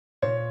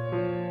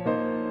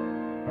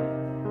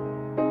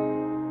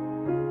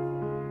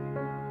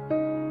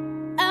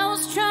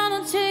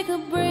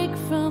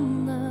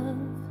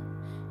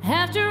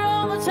After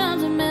all the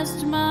times I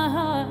messed my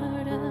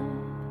heart up,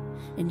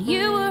 and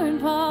you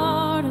weren't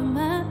part of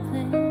my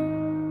plan.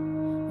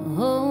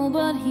 Oh,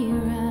 but here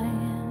I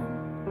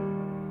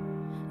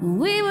am.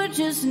 We were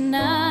just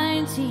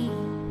 19,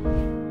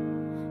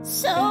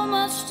 so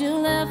much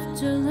still left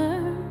to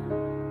learn.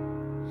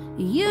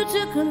 You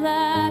took a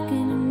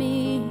liking to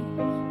me,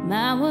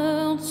 my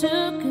world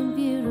took a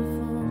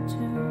beautiful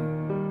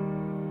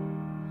turn.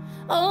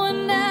 Oh,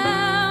 and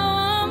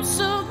now I'm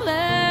so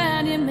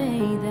glad you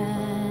made that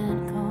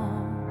call,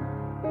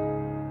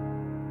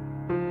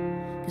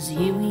 'cause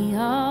here we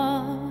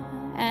are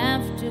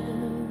after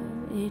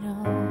it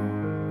all.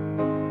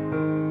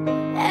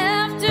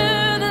 After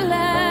the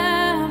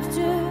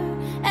laughter,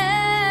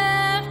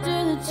 after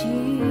the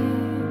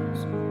tears,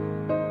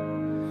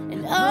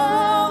 and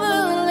all the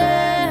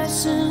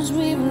lessons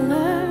we've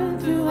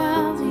learned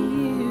throughout the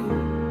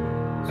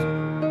years,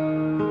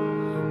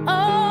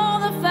 all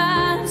the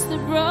fights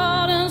that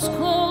brought us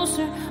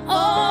closer,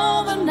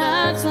 all the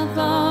nights I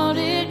thought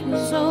it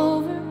was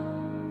over,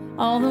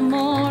 all the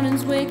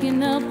mornings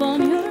waking up on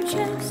your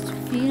chest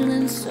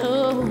feeling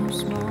so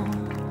small,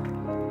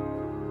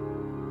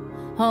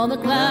 all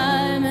the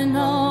climbing,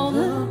 all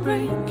the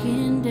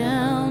breaking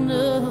down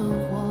of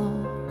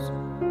walls.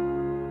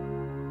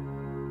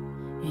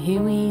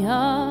 Here we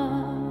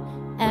are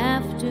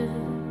after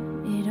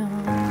it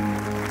all.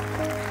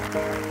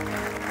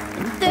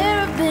 And there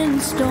have been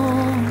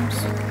storms,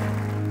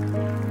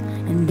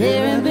 and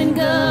there have been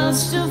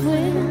gusts of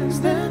winds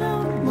that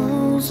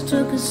almost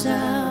took us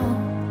out.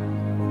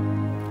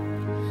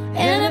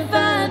 And if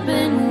I'd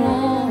been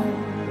warned,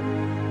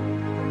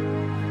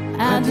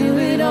 I'd do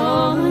it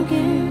all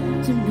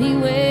again to be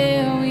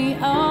where we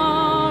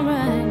are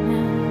right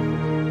now.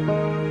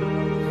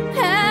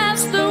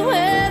 Past the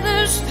weather,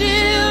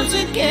 still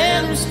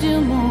together,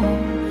 still more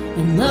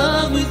in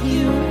love with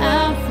you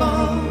I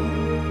fall.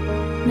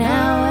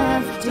 Now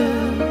after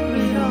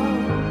it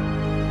all,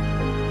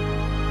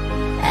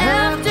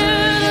 after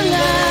the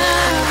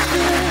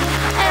laughter,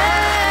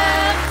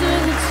 after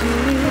the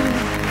tears,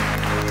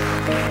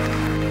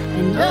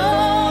 and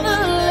all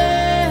the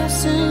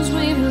lessons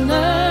we've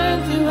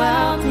learned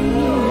throughout the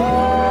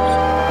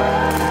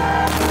years,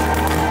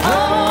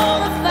 all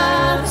the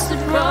fights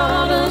that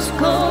brought us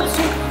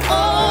closer,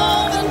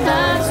 all the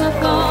nights I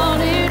thought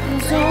it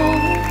was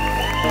over,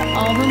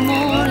 all the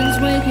mornings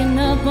waking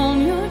up on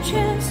your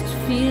chest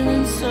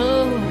feeling so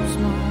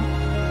small,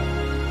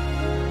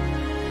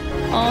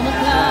 all the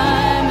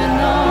climbing,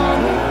 all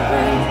the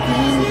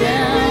breaking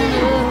down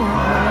the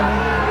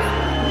walls.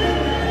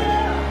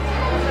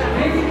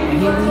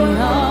 Here we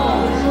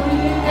are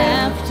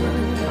after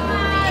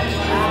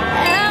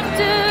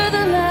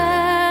the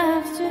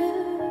laughter,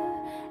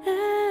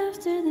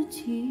 after the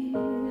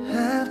tears,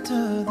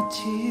 After the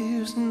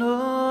tears and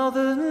all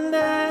the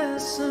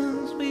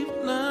lessons we've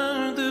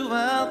learned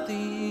throughout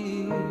the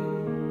years,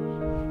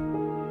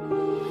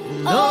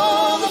 and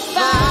all the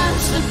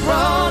fights that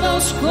brought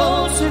us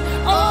closer,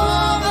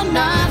 all the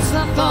nights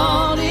I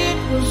thought it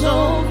was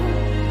over,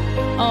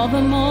 all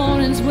the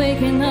mornings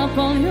waking up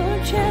on your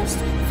chest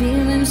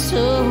feeling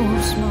so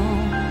small.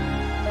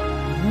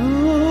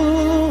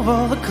 oh,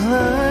 all the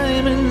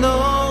climbing,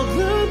 all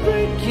the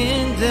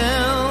breaking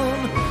down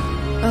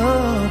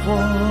of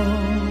walls.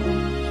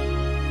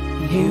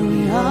 Here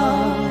we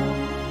are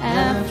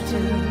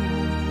after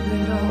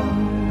it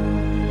all.